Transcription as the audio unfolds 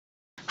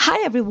Hi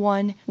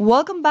everyone,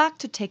 welcome back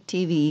to Tech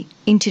TV.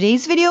 In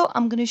today's video,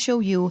 I'm going to show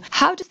you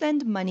how to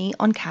send money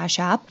on Cash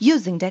App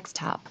using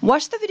desktop.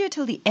 Watch the video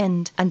till the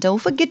end and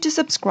don't forget to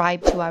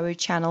subscribe to our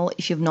channel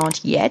if you've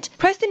not yet.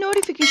 Press the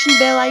notification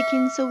bell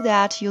icon so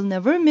that you'll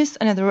never miss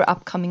another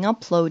upcoming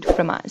upload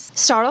from us.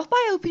 Start off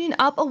by opening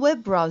up a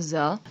web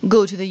browser.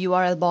 Go to the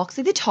URL box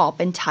at the top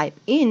and type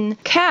in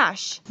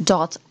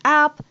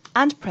cash.app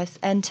and press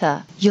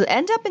enter. You'll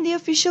end up in the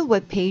official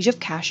web page of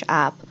Cash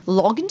App.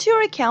 Log into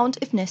your account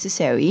if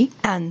necessary,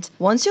 and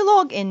once you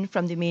log in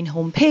from the main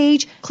home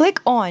page,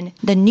 click on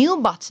the new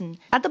button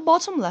at the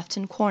bottom left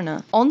hand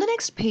corner. On the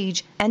next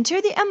page,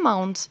 enter the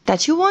amount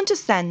that you want to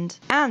send,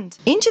 and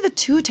into the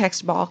to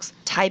text box,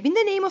 type in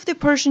the name of the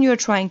person you're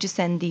trying to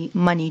send the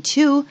money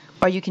to,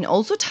 or you can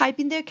also type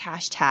in their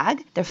cash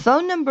tag, their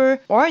phone number,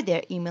 or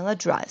their email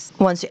address.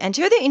 Once you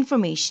enter the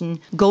information,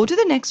 go to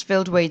the next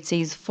field where it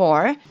says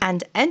for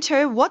and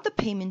enter what the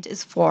payment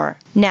is for.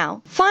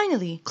 Now,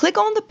 finally, click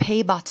on the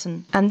pay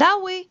button, and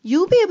that way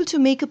you'll be able to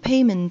make a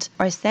payment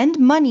or send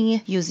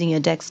money using your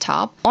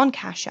desktop on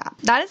Cash App.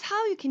 That is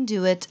how you can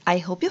do it. I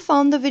hope you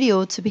found the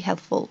video to be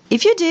helpful.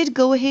 If you did,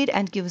 go ahead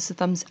and give us a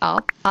thumbs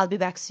up. I'll be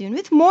back soon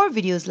with more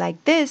videos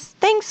like this.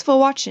 Thanks for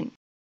watching.